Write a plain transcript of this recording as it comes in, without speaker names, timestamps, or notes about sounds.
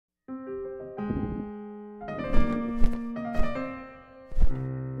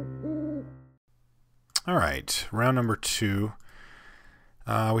right, round number 2.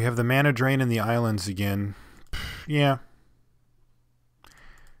 We have the mana drain and the islands again. Yeah,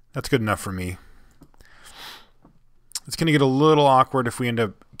 that's good enough for me. It's going to get a little awkward if we end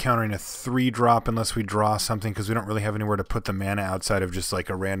up countering a 3-drop unless we draw something, because we don't really have anywhere to put the mana outside of just like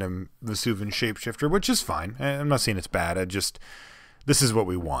a random Vesuvian shapeshifter, which is fine. I'm not saying it's bad. This is what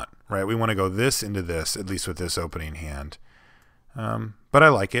we want, right? We want to go this into this, at least with this opening hand. But I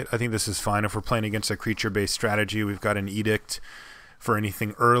like it. I think this is fine. If we're playing against a creature-based strategy, we've got an Edict for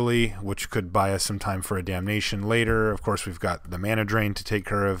anything early, which could buy us some time for a Damnation later. Of course, we've got the mana drain to take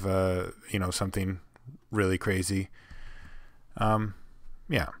care of, something really crazy.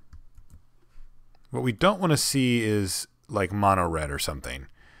 Yeah. What we don't want to see is like mono red or something.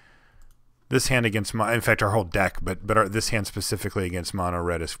 This hand against in fact, our whole deck, but this hand specifically against mono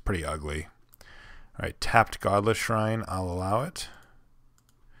red is pretty ugly. All right, tapped Godless Shrine. I'll allow it.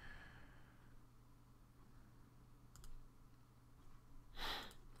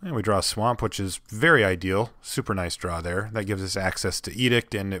 And we draw a Swamp, which is very ideal. Super nice draw there. That gives us access to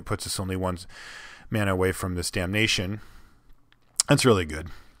Edict, and it puts us only 1 mana away from this Damnation. That's really good.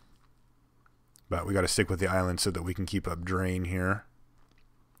 But we got to stick with the island so that we can keep up Drain here.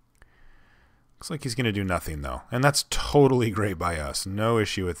 Looks like he's going to do nothing, though. And that's totally great by us. No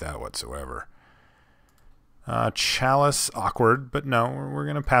issue with that whatsoever. Chalice, awkward, but no, we're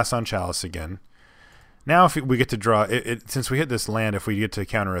going to pass on Chalice again. Now if we get to draw, since we hit this land, if we get to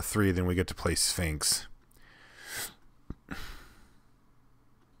counter a 3, then we get to play Sphinx. I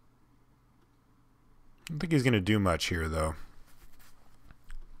don't think he's going to do much here, though.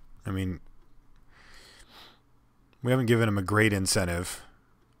 I mean, we haven't given him a great incentive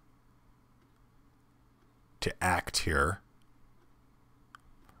to act here.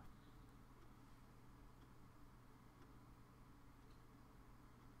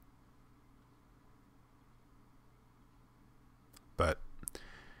 But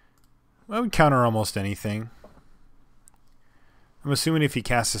I would counter almost anything. I'm assuming if he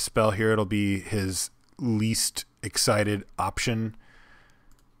casts a spell here, it'll be his least excited option.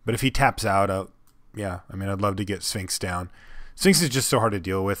 But if he taps out, yeah, I mean, I'd love to get Sphinx down. Sphinx is just so hard to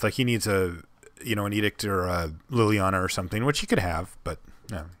deal with. Like, he needs an Edict or a Liliana or something, which he could have, but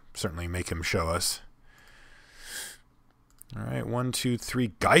yeah, certainly make him show us. All right, 1, 2,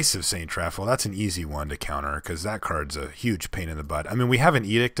 3. Geist of St. Traffel. That's an easy one to counter because that card's a huge pain in the butt. I mean, we have an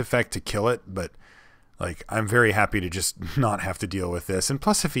Edict effect to kill it, but like, I'm very happy to just not have to deal with this. And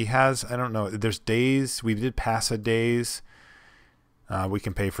plus, if he has, I don't know, there's days. We did pass a days. We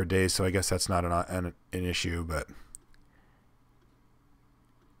can pay for days, so I guess that's not an issue.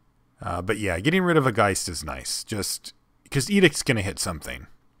 But yeah, getting rid of a Geist is nice, just because Edict's going to hit something.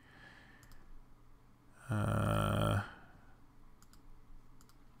 All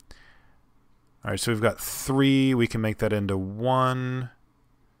right, so we've got 3. We can make that into 1,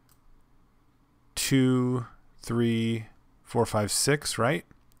 2, 3, 4, 5, 6, right?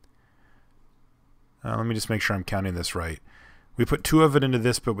 Let me just make sure I'm counting this right. We put 2 of it into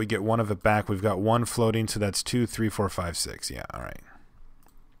this, but we get 1 of it back. We've got 1 floating, so that's 2, 3, 4, 5, 6. Yeah, all right.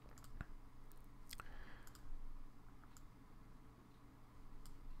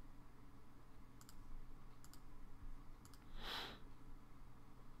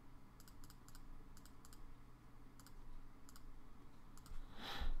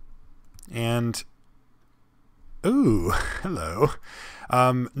 And, ooh, hello.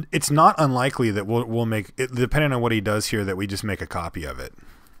 It's not unlikely that we'll make, depending on what he does here, that we just make a copy of it.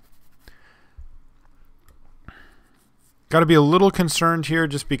 Got to be a little concerned here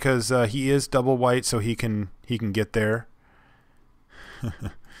just because he is double white, so he can get there.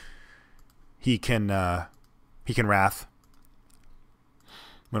 he can Wrath.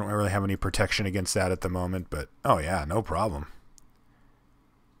 We don't really have any protection against that at the moment, but oh yeah, no problem.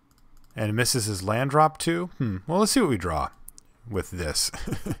 And misses his land drop too? Well, let's see what we draw with this.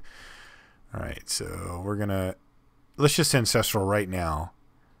 All right, so we're going to... Let's just Ancestral right now.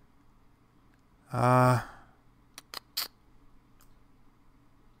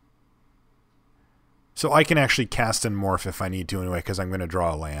 So I can actually cast and morph if I need to anyway, because I'm going to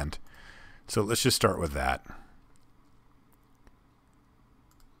draw a land. So let's just start with that.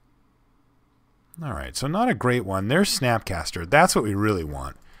 All right, so not a great one. There's Snapcaster. That's what we really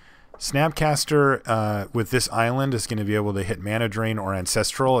want. Snapcaster with this island is going to be able to hit Mana Drain or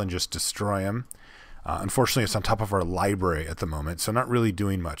Ancestral and just destroy him. Unfortunately, it's on top of our library at the moment, so not really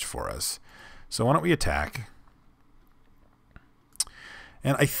doing much for us. So why don't we attack?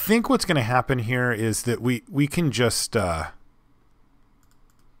 And I think what's going to happen here is that we can just...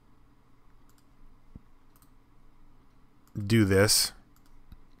 do this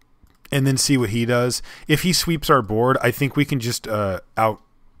and then see what he does. If he sweeps our board, I think we can just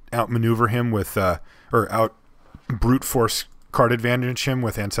outmaneuver him with or out brute force card advantage him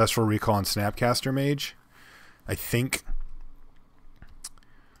with Ancestral Recall and Snapcaster Mage. I think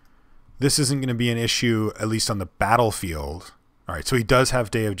this isn't going to be an issue, at least on the battlefield. All right, so he does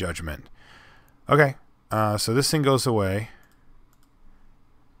have Day of Judgment. Okay, so this thing goes away,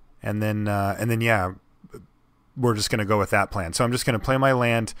 and then yeah, we're just going to go with that plan. So I'm just going to play my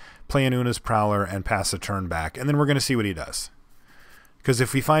land, play an Una's Prowler, and pass a turn back, and then we're going to see what he does. Because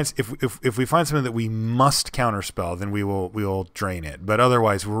if we find something that we must counterspell, then we will drain it. But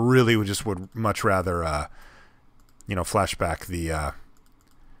otherwise, we really would much rather flash back the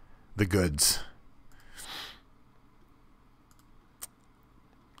goods.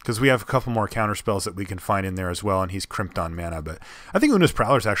 Because we have a couple more counterspells that we can find in there as well, and he's crimped on mana. But I think Una's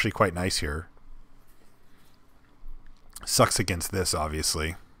Prowler is actually quite nice here. Sucks against this,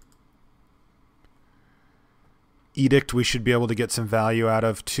 obviously. Edict we should be able to get some value out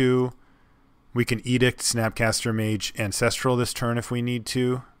of too. We can Edict, Snapcaster Mage, Ancestral this turn if we need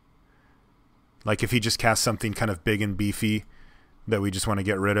to. Like if he just casts something kind of big and beefy that we just want to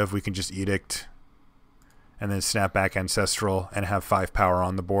get rid of, we can just Edict and then snap back Ancestral and have 5 power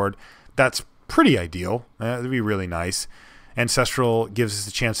on the board. That's pretty ideal. That'd be really nice. Ancestral gives us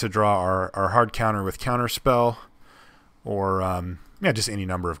a chance to draw our hard counter with Counterspell, or yeah, just any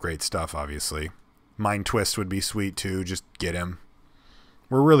number of great stuff, obviously. Mind Twist would be sweet too. Just get him.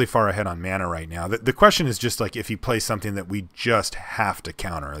 We're really far ahead on mana right now. The question is just like if he plays something that we just have to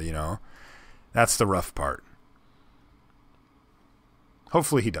counter, you know. That's the rough part.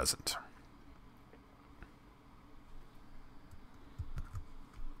 Hopefully he doesn't.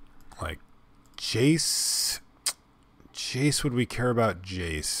 Like Jace. Jace, would we care about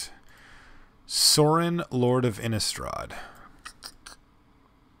Jace? Sorin, Lord of Innistrad.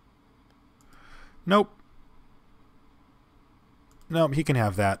 Nope. Nope, he can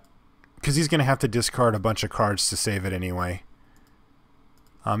have that. Because he's going to have to discard a bunch of cards to save it anyway.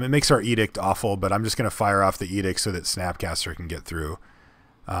 It makes our Edict awful, but I'm just going to fire off the Edict so that Snapcaster can get through.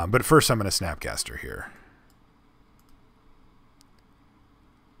 But first I'm going to Snapcaster here.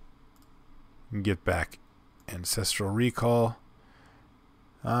 Get back Ancestral Recall.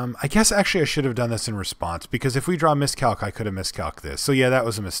 I guess actually I should have done this in response, because if we draw Miscalc, I could have miscalced this. So yeah, that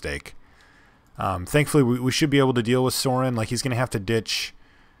was a mistake. Thankfully, we should be able to deal with Sorin. Like, he's going to have to ditch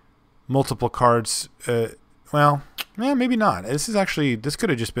multiple cards. Well, yeah, maybe not. This could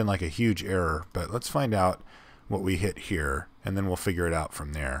have just been like a huge error. But let's find out what we hit here, and then we'll figure it out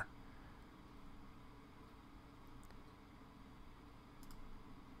from there.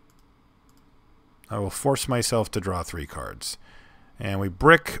 I will force myself to draw 3 cards. And we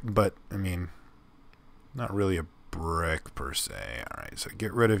brick, but, I mean, not really a brick per se. All right, so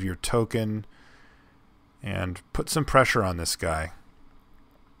get rid of your token and put some pressure on this guy.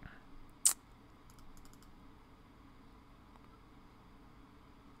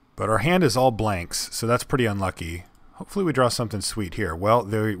 But our hand is all blanks, so that's pretty unlucky. Hopefully we draw something sweet here. Well,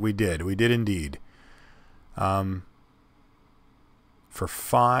 there we did. We did indeed. For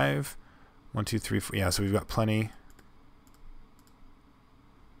 5, 1, 2, 3, 4. Yeah, so we've got plenty.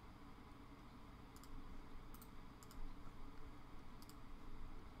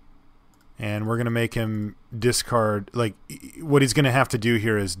 And we're going to make him discard, like, what he's going to have to do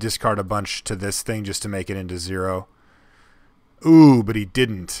here is discard a bunch to this thing just to make it into 0. Ooh, but he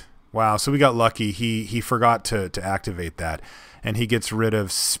didn't. Wow, so we got lucky. He forgot to activate that. And he gets rid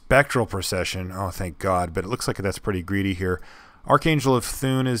of Spectral Procession. Oh, thank God. But it looks like that's pretty greedy here. Archangel of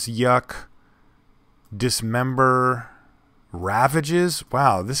Thune is yuck. Dismember. Ravages.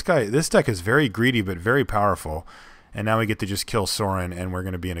 Wow, this deck is very greedy but very powerful. And now we get to just kill Sorin, and we're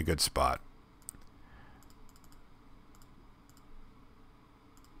going to be in a good spot.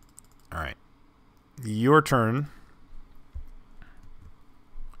 All right. Your turn.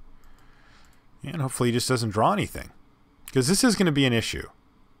 And hopefully he just doesn't draw anything. Because this is going to be an issue.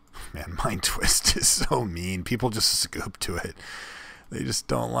 Man, Mind Twist is so mean. People just scoop to it. They just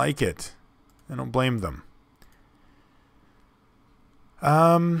don't like it. I don't blame them.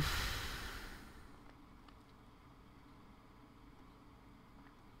 No.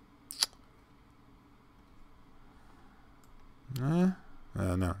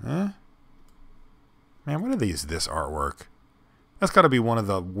 Man, what are these? This artwork? That's got to be one of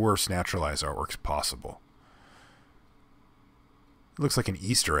the worst naturalized artworks possible. It looks like an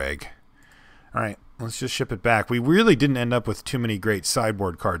Easter egg. All right, let's just ship it back. We really didn't end up with too many great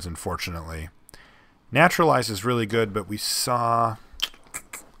sideboard cards, unfortunately. Naturalized is really good, but we saw...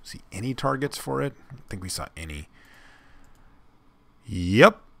 See any targets for it? I don't think we saw any.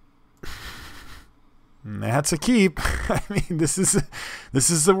 Yep. And that's a keep. I mean, this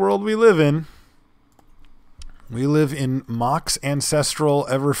is the world we live in. We live in Mox Ancestral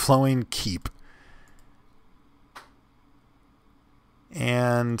Everflowing Keep.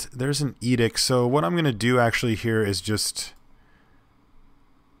 And there's an edict. So what I'm going to do actually here is just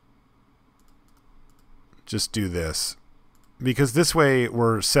do this. Because this way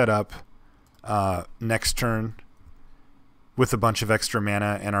we're set up next turn with a bunch of extra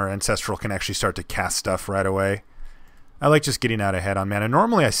mana, and our Ancestral can actually start to cast stuff right away. I like just getting out ahead on mana.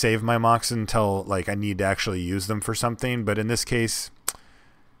 Normally I save my Mox until like I need to actually use them for something, but in this case,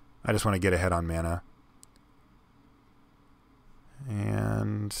 I just want to get ahead on mana.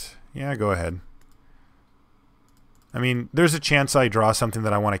 And yeah, go ahead. I mean, there's a chance I draw something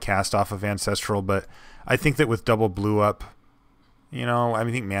that I want to cast off of Ancestral, but I think that with double blue up, you know, I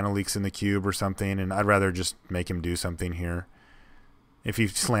think Mana Leak's in the cube or something, and I'd rather just make him do something here. If he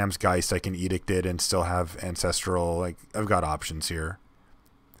slams Geist, I can Edict it and still have Ancestral. Like, I've got options here.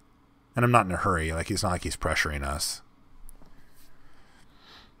 And I'm not in a hurry. Like, it's not like he's pressuring us.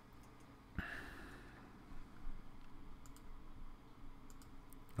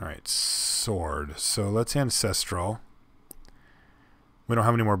 Alright, Sword. So let's Ancestral. We don't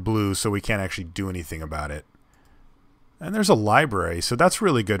have any more blue, so we can't actually do anything about it. And there's a library, so that's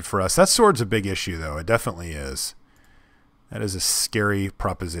really good for us. That Sword's a big issue, though. It definitely is. That is a scary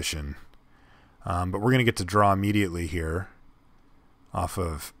proposition. But we're going to get to draw immediately here off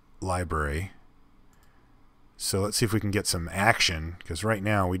of library. So let's see if we can get some action, because right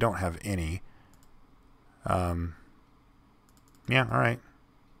now we don't have any. Yeah, all right.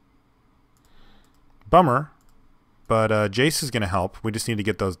 Bummer, but Jace is going to help. We just need to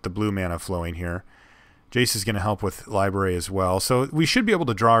get the blue mana flowing here. Jace is going to help with library as well. So we should be able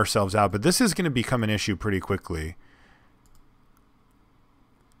to draw ourselves out, but this is going to become an issue pretty quickly.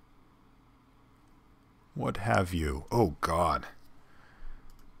 What have you? Oh, God.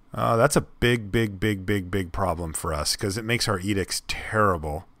 That's a big, big, big, big, big problem for us because it makes our edicts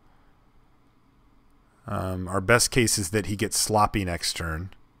terrible. Our best case is that he gets sloppy next turn.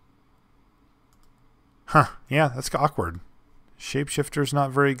 Huh. Yeah, that's awkward. Shapeshifter's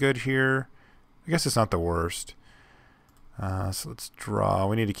not very good here. I guess it's not the worst. So let's draw.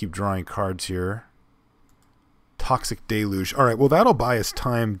 We need to keep drawing cards here. Toxic Deluge. All right, well, that'll buy us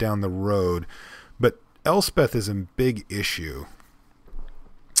time down the road. But Elspeth is a big issue.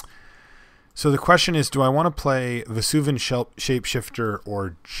 So the question is, do I want to play Vesuvian Shapeshifter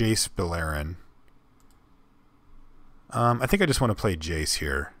or Jace Beleren? I think I just want to play Jace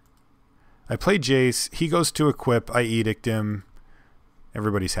here. I play Jace. He goes to equip. I Edict him.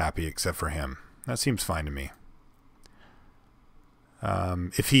 Everybody's happy except for him. That seems fine to me.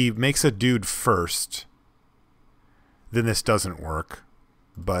 If he makes a dude first, then this doesn't work.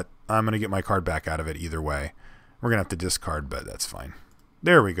 But I'm going to get my card back out of it either way. We're going to have to discard, but that's fine.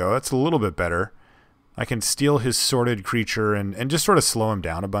 There we go. That's a little bit better. I can steal his sorted creature and just sort of slow him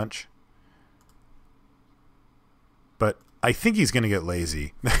down a bunch. But I think he's going to get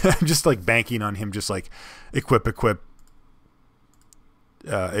lazy. I'm just like banking on him just like equip,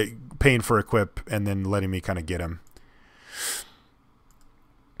 paying for equip, and then letting me kind of get him.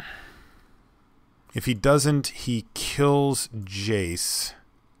 If he doesn't, he kills Jace.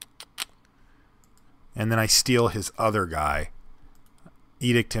 And then I steal his other guy.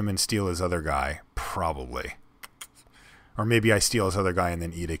 Edict him and steal his other guy. Probably. Or maybe I steal his other guy and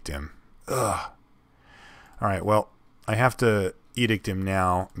then Edict him. Ugh. Alright, well, I have to Edict him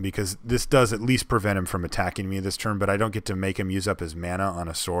now because this does at least prevent him from attacking me this turn, but I don't get to make him use up his mana on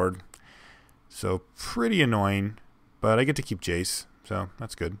a sword. So pretty annoying, but I get to keep Jace, so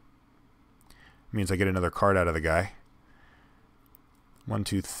that's good. Means I get another card out of the guy. 1,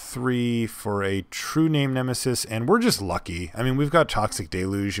 2, 3 for a True Name Nemesis, and we're just lucky. I mean, we've got Toxic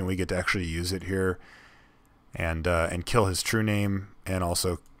Deluge, and we get to actually use it here and kill his True Name and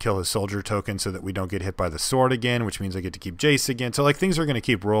also kill his Soldier token so that we don't get hit by the sword again, which means I get to keep Jace again. So like things are going to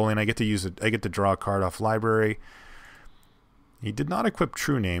keep rolling. I get to use it. I get to draw a card off library. He did not equip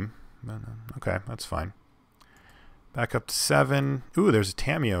True Name. Okay, that's fine. Back up to 7. Ooh, there's a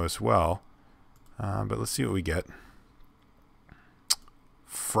Tameo as well. But let's see what we get.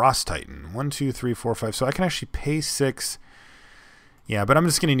 Frost Titan. 1, 2, 3, 4, 5. So I can actually pay 6. Yeah, but I'm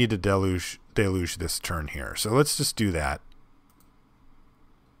just going to need to deluge this turn here. So let's just do that.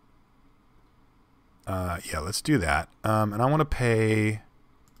 Yeah, let's do that. And I want to pay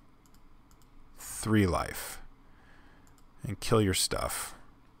 3 life. And kill your stuff.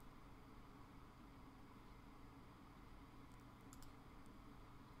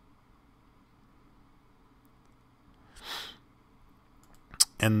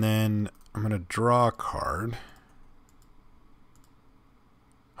 And then I'm going to draw a card.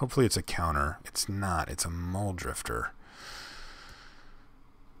 Hopefully it's a counter. It's not. It's a Mole Drifter.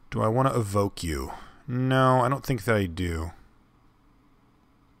 Do I want to evoke you? No, I don't think that I do.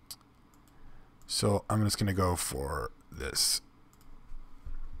 So I'm just going to go for this.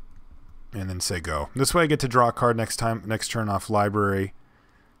 And then say go. This way I get to draw a card next turn off library.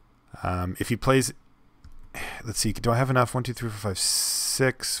 If he plays... Let's see. Do I have enough? 1, 2, 3, 4, 5,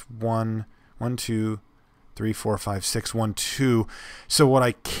 6. 1, 2, 3, 4, 5, 6, 1, 2. So what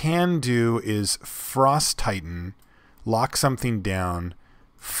I can do is Frost Titan, lock something down,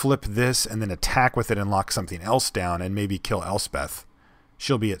 flip this, and then attack with it and lock something else down, and maybe kill Elspeth.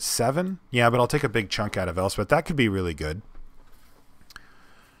 She'll be at 7? Yeah, but I'll take a big chunk out of Elspeth. That could be really good.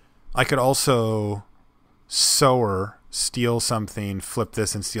 I could also Sower, steal something, flip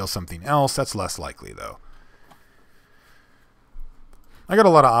this, and steal something else. That's less likely, though. I got a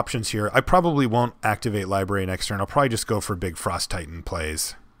lot of options here. I probably won't activate Library next turn. I'll probably just go for big Frost Titan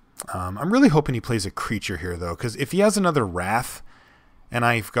plays. I'm really hoping he plays a creature here, though, because if he has another Wrath, and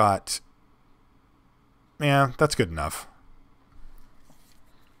I've got... Yeah, that's good enough.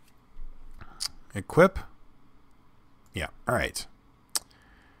 Equip? Yeah, alright.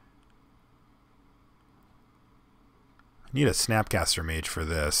 I need a Snapcaster Mage for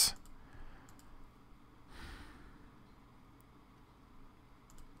this.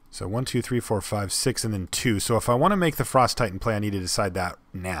 So 1, 2, 3, 4, 5, 6, and then 2. So if I want to make the Frost Titan play, I need to decide that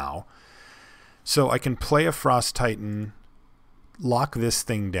now. So I can play a Frost Titan, lock this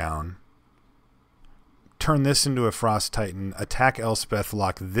thing down, turn this into a Frost Titan, attack Elspeth,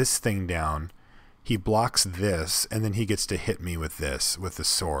 lock this thing down. He blocks this, and then he gets to hit me with this, with the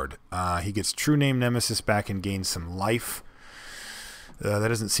sword. He gets True Name Nemesis back and gains some life. That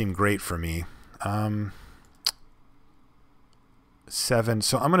doesn't seem great for me. 7.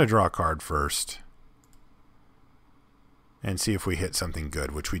 So I'm going to draw a card first. And see if we hit something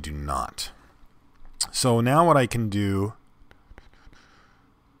good, which we do not. So now what I can do...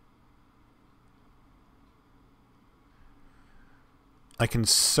 I can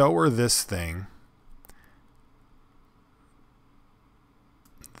Sower this thing.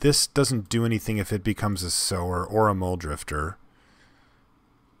 This doesn't do anything if it becomes a Sower or a Mole Drifter.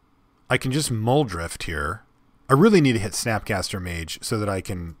 I can just Mole Drift here. I really need to hit Snapcaster Mage so that I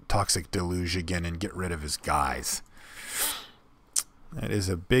can Toxic Deluge again and get rid of his guys. That is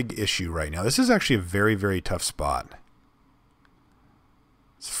a big issue right now. This is actually a very, very tough spot.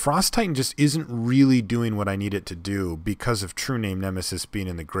 Frost Titan just isn't really doing what I need it to do because of True Name Nemesis being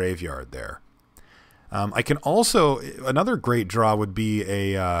in the graveyard there. I can also... Another great draw would be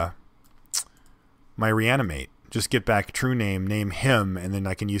a my Reanimate. Just get back True Name, name him, and then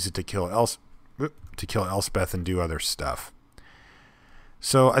I can use it to kill Elspeth and do other stuff.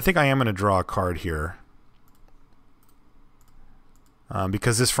 So I think I am going to draw a card here.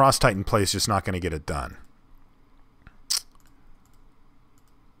 Because this Frost Titan play is just not going to get it done.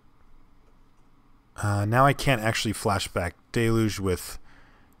 Now I can't actually flashback Deluge with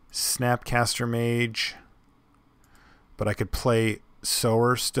Snapcaster Mage. But I could play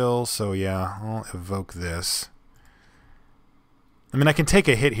Sower still, so yeah, I'll evoke this. I mean, I can take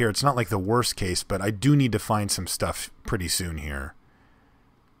a hit here. It's not like the worst case, but I do need to find some stuff pretty soon here.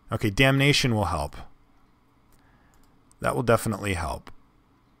 Okay, Damnation will help. That will definitely help.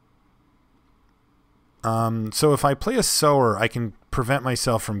 So if I play a Sower, I can prevent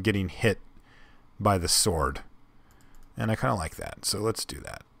myself from getting hit by the sword. And I kind of like that, so let's do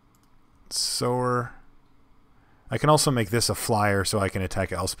that. Sower. I can also make this a flyer so I can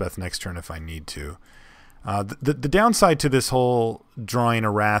attack Elspeth next turn if I need to. The downside to this whole drawing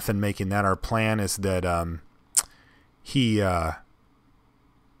a Wrath and making that our plan is that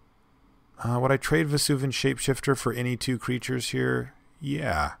would I trade Vesuvian Shapeshifter for any 2 creatures here?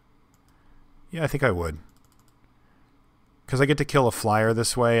 Yeah. Yeah, I think I would. Because I get to kill a flyer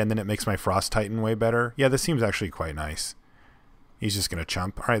this way, and then it makes my Frost Titan way better. Yeah, this seems actually quite nice. He's just going to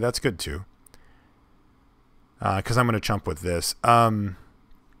chump. All right, that's good too. Because I'm going to chump with this. Yeah,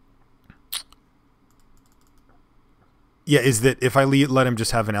 is that if I let him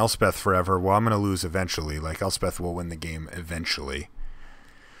just have an Elspeth forever, well, I'm going to lose eventually. Like, Elspeth will win the game eventually.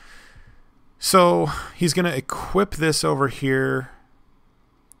 So, he's going to equip this over here.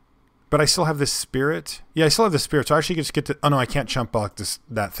 But I still have this Spirit. Yeah, I still have the Spirit. So I actually just get to... Oh, no, I can't chump block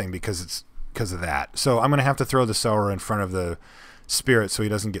that thing because of that. So I'm going to have to throw the Sower in front of the Spirit so he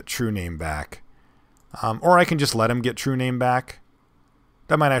doesn't get True Name back. Or I can just let him get True Name back.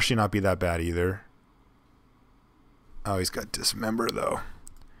 That might actually not be that bad either. Oh, he's got Dismember, though.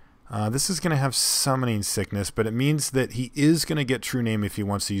 This is going to have Summoning Sickness, but it means that he is going to get True Name if he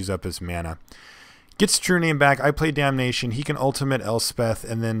wants to use up his mana. Gets True Name back. I play Damnation. He can ultimate Elspeth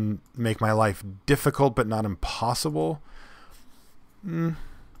and then make my life difficult but not impossible. We'll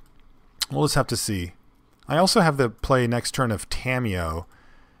just have to see. I also have the play next turn of Tamiyo.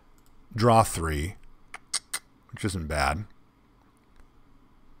 Draw 3, which isn't bad.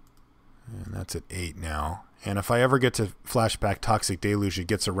 And that's at 8 now. And if I ever get to flashback Toxic Deluge, it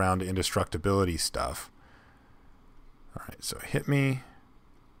gets around to indestructibility stuff. Alright, so hit me.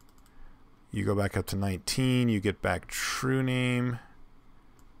 You go back up to 19. You get back True Name.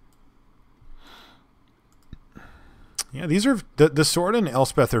 Yeah, these are... The Sword and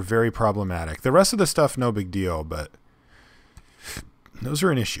Elspeth are very problematic. The rest of the stuff, no big deal, but... those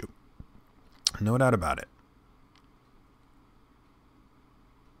are an issue. No doubt about it.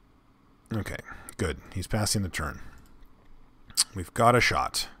 Okay, good. He's passing the turn. We've got a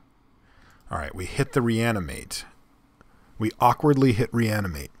shot. Alright, we hit the Reanimate. We awkwardly hit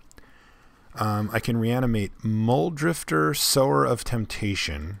Reanimate. I can reanimate Muldrifter, Sower of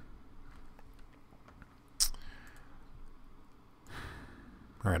Temptation.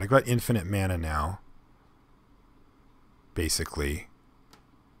 Alright, I've got infinite mana now. Basically.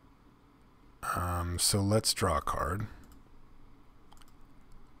 So let's draw a card.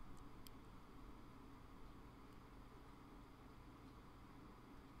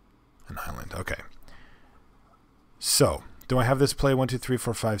 An island, okay. So, do I have this play 1, 2, 3,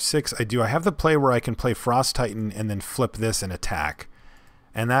 4, 5, 6? I do. I have the play where I can play Frost Titan and then flip this and attack.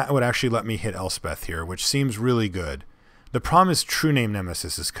 And that would actually let me hit Elspeth here, which seems really good. The problem is True Name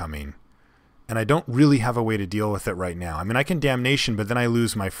Nemesis is coming. And I don't really have a way to deal with it right now. I mean, I can Damnation, but then I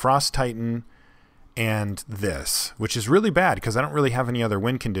lose my Frost Titan and this, which is really bad because I don't really have any other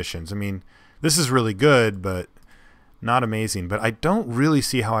win conditions. I mean, this is really good, but not amazing. But I don't really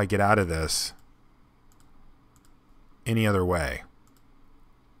see how I get out of this any other way.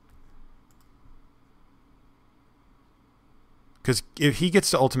 Because if he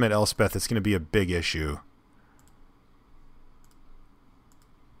gets to ultimate Elspeth, it's going to be a big issue.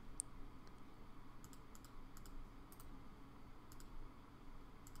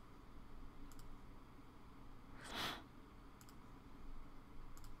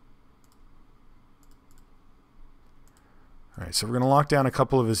 Alright, so we're going to lock down a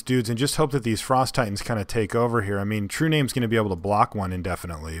couple of his dudes and just hope that these Frost Titans kind of take over here. I mean, True Name's going to be able to block one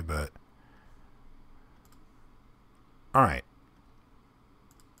indefinitely, but... Alright.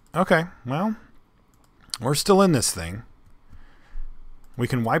 Okay, well, we're still in this thing. We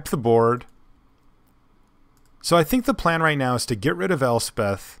can wipe the board. So I think the plan right now is to get rid of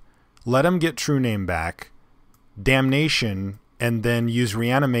Elspeth, let him get True Name back, Damnation, and then use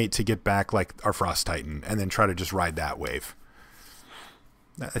Reanimate to get back like our Frost Titan, and then try to just ride that wave.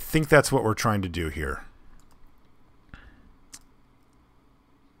 I think that's what we're trying to do here.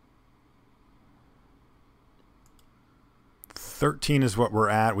 $13 is what we're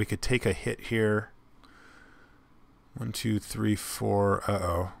at. We could take a hit here. 1, 2, 3, 4.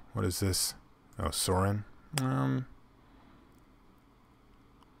 Uh-oh. What is this? Oh, Sorin.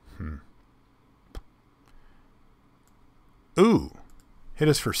 Ooh. Hit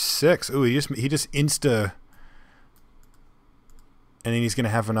us for 6. Ooh, he just insta... And then he's going to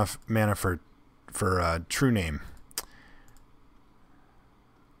have enough mana for True Name.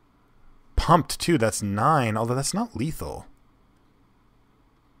 Pumped, too. That's 9, although that's not lethal.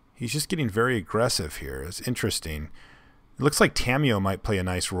 He's just getting very aggressive here. It's interesting. It looks like Tamiyo might play a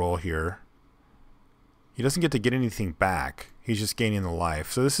nice role here. He doesn't get to get anything back. He's just gaining the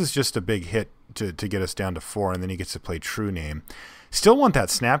life. So this is just a big hit to get us down to 4, and then he gets to play True Name. Still want that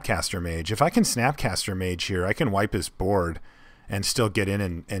Snapcaster Mage. If I can Snapcaster Mage here, I can wipe his board and still get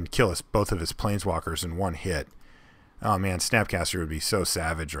in and kill both of his Planeswalkers in one hit. Oh man, Snapcaster would be so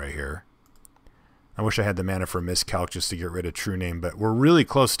savage right here. I wish I had the mana for Miscalc just to get rid of True Name, but we're really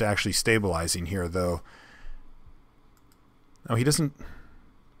close to actually stabilizing here, though. Oh, he doesn't...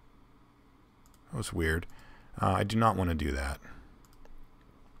 That was weird. I do not want to do that.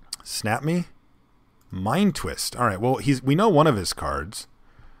 Snap me? Mind Twist. All right, well, we know one of his cards.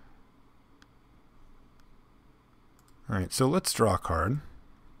 All right, so let's draw a card.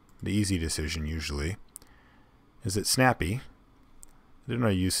 The easy decision, usually. Is it Snappy? Didn't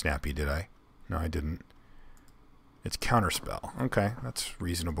I use Snappy, did I? No, I didn't. It's Counterspell. Okay, that's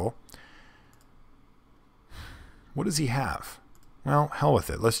reasonable. What does he have? Well, hell with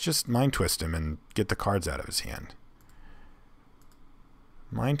it. Let's just Mind Twist him and get the cards out of his hand.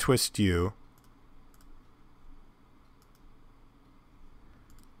 Mind Twist you.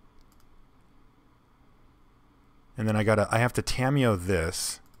 And then I have to Tamiyo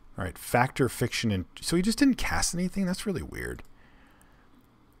this. All right, Factor, Fiction, and... So he just didn't cast anything? That's really weird.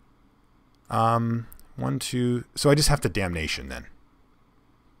 1, 2... So I just have to Damnation then.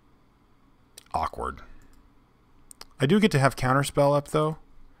 Awkward. I do get to have Counterspell up, though.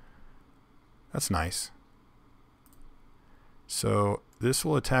 That's nice. So this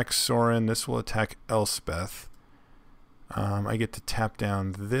will attack Sorin. This will attack Elspeth. I get to tap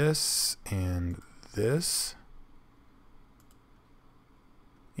down this and this.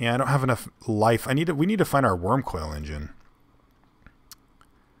 Yeah, I don't have enough life. We need to find our Wormcoil engine.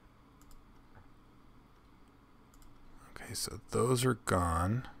 Okay, so those are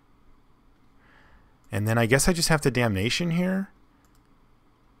gone. And then I guess I just have to Damnation here.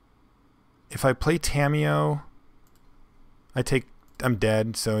 If I play Tamiyo, I'm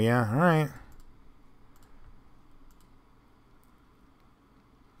dead, so yeah, alright.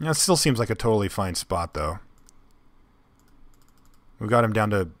 Yeah, it still seems like a totally fine spot, though. We got him down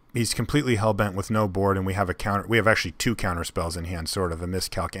to... He's completely hellbent with no board, and we have a counter... We have actually 2 counter spells in hand, sort of. A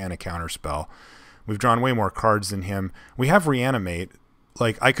Miscalc and a counter spell. We've drawn way more cards than him. We have Reanimate.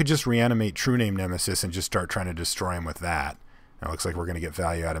 Like, I could just Reanimate True Name Nemesis and just start trying to destroy him with that. It looks like we're going to get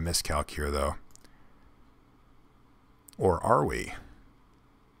value out of Miscalc here, though. Or are we?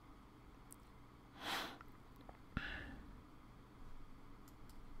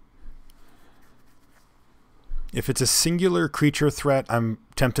 If it's a singular creature threat, I'm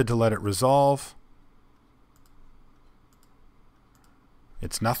tempted to let it resolve.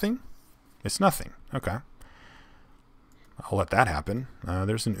 It's nothing? It's nothing. Okay. I'll let that happen.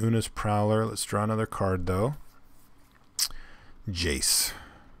 There's an Una's Prowler. Let's draw another card, though. Jace.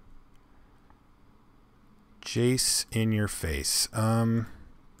 Jace in your face.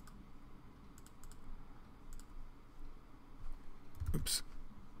 Oops.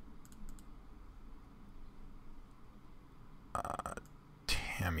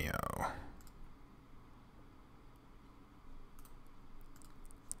 Tamiyo.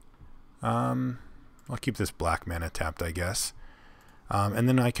 I'll keep this black mana tapped, I guess. And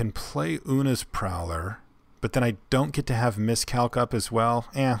then I can play Una's Prowler, but then I don't get to have Miscalc up as well.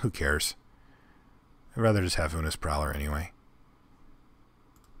 Who cares? I'd rather just have Una's Prowler anyway.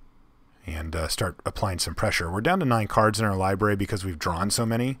 And start applying some pressure. We're down to 9 cards in our library because we've drawn so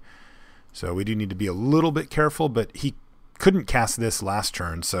many. So we do need to be a little bit careful, but he couldn't cast this last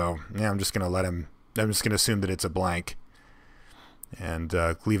turn, so yeah, I'm just going to let him... I'm just going to assume that it's a blank. And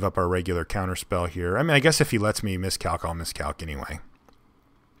leave up our regular counterspell here. I mean, I guess if he lets me Miscalc, I'll Miscalc anyway.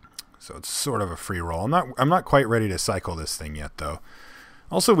 So it's sort of a free roll. I'm not quite ready to cycle this thing yet, though.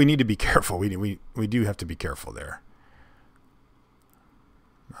 Also, we need to be careful. We do have to be careful there.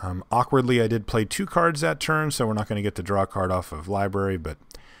 Awkwardly, I did play 2 cards that turn, so we're not going to get to draw a card off of library, but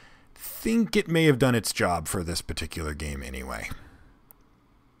think it may have done its job for this particular game anyway.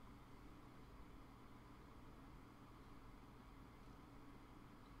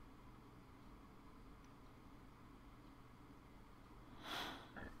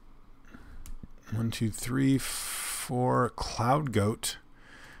 One, 2, 3, 4. Cloud Goat.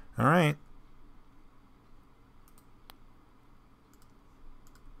 All right.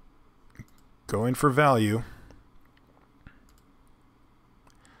 Going for value.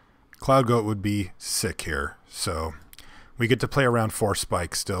 Cloud Goat would be sick here. So we get to play around 4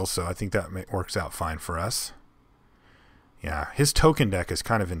 spikes still, so I think that works out fine for us. Yeah, his token deck is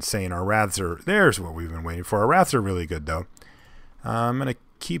kind of insane. Our Wraths are... There's what we've been waiting for. Our Wraths are really good, though. I'm going to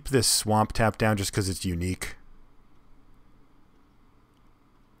keep this Swamp Tap down just because it's unique.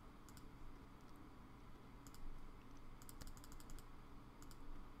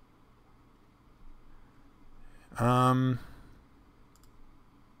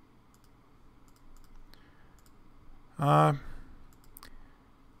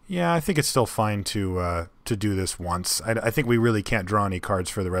 Yeah, I think it's still fine to do this once. I think we really can't draw any cards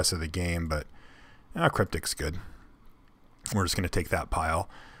for the rest of the game, but Cryptic's good. We're just going to take that pile.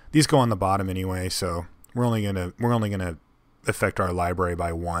 These go on the bottom anyway, so we're only gonna affect our library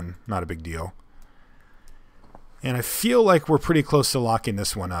by 1. Not a big deal. And I feel like we're pretty close to locking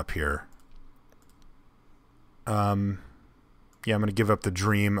this one up here. Yeah, I'm going to give up the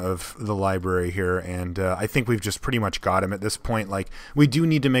dream of the library here, and I think we've just pretty much got him at this point. Like, we do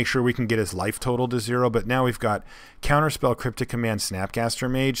need to make sure we can get his life total to 0, but now we've got Counterspell, Cryptic Command, Snapcaster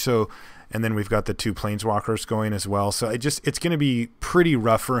Mage, so, and then we've got the 2 Planeswalkers going as well, so it's going to be pretty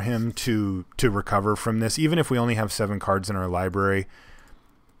rough for him to recover from this, even if we only have 7 cards in our library.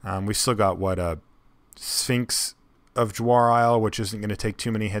 We still got, what, a Sphinx of Jwar Isle, which isn't going to take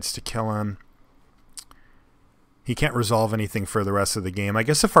too many hits to kill him. He can't resolve anything for the rest of the game. I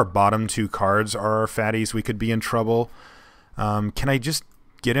guess if our bottom 2 cards are our fatties, we could be in trouble. Can I just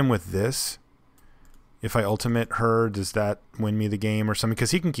get him with this? If I ultimate her, does that win me the game or something?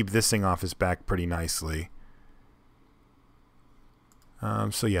 Because he can keep this thing off his back pretty nicely.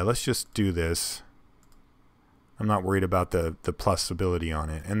 So yeah, let's just do this. I'm not worried about the plus ability on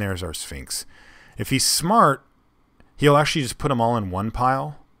it. And there's our Sphinx. If he's smart, he'll actually just put them all in one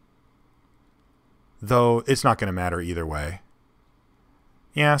pile. Though it's not going to matter either way.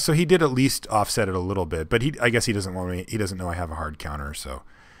 Yeah, so he did at least offset it a little bit, but I guess he doesn't want me. He doesn't know I have a hard counter, so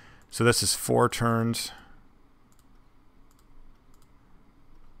this is 4 turns.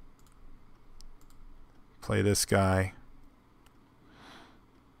 Play this guy.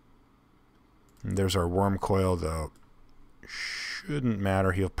 And there's our worm coil, though. Shouldn't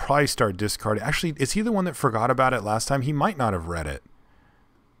matter. He'll probably start discarding. Actually, is he the one that forgot about it last time? He might not have read it.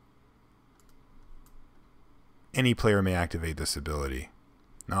 Any player may activate this ability.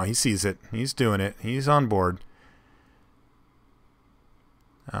 No, he sees it. He's doing it. He's on board.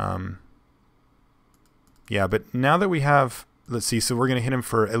 Yeah, but now that we have, let's see, so we're going to hit him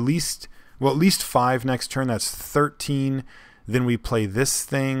for at least 5 next turn. That's 13. Then we play this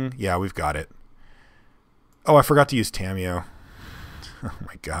thing. Yeah, we've got it. Oh, I forgot to use Tamiyo. Oh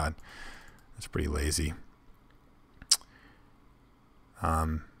my god. That's pretty lazy.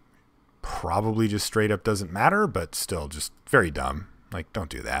 Probably just straight up doesn't matter, but still just very dumb. Like, don't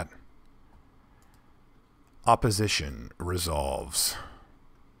do that. Opposition resolves.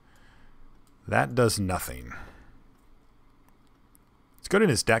 That does nothing. It's good in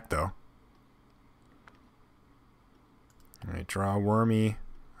his deck, though. Alright, draw Wormy.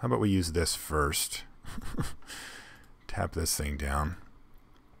 How about we use this first? Tap this thing down.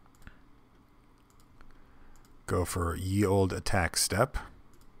 Go for ye old attack step.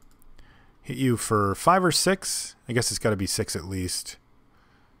 Hit you for 5 or 6. I guess it's got to be 6 at least.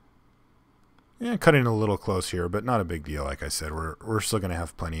 Yeah, cutting a little close here, but not a big deal. Like I said, we're still going to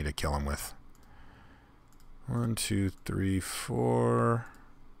have plenty to kill him with. 1, 2, 3, 4,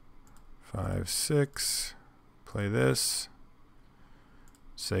 5, 6. Play this.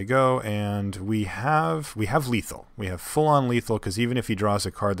 Say go, and we have lethal. We have full-on lethal, because even if he draws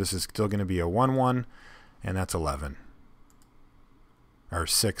a card, this is still going to be a 1/1, and that's 11. Or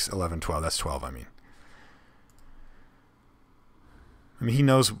 6, 11, 12. That's 12, I mean. He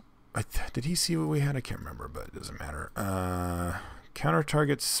knows... did he see what we had? I can't remember, but it doesn't matter. Counter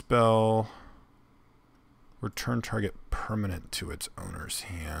target spell. Return target permanent to its owner's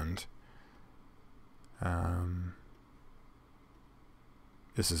hand.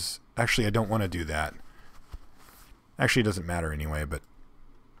 This is... Actually, I don't want to do that. Actually, it doesn't matter anyway, but...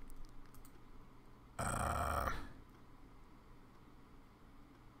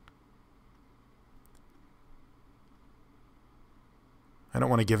 I don't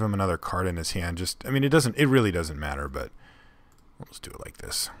want to give him another card in his hand. Just, it really doesn't matter, but we'll just do it like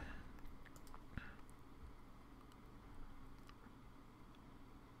this.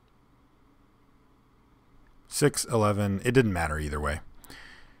 Six, 11. It didn't matter either way.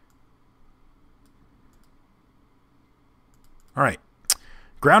 All right.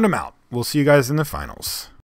 Ground him out. We'll see you guys in the finals.